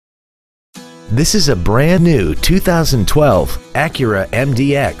This is a brand new 2012 Acura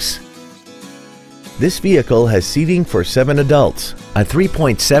MDX. This vehicle has seating for 7 adults, a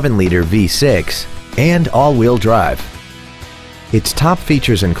 3.7-liter V6, and all-wheel drive. Its top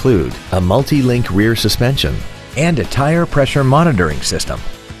features include a multi-link rear suspension and a tire pressure monitoring system.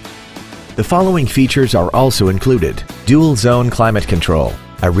 The following features are also included: dual-zone climate control,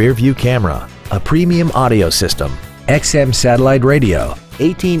 a rear-view camera, a premium audio system, XM satellite radio,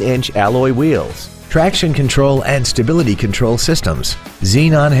 18-inch alloy wheels, traction control and stability control systems,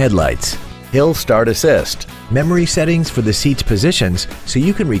 xenon headlights, hill start assist, memory settings for the seat's positions so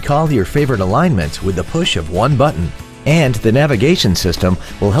you can recall your favorite alignments with the push of one button, and the navigation system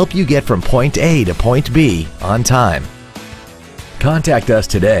will help you get from point A to point B on time. Contact us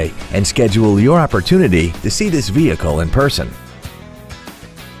today and schedule your opportunity to see this vehicle in person.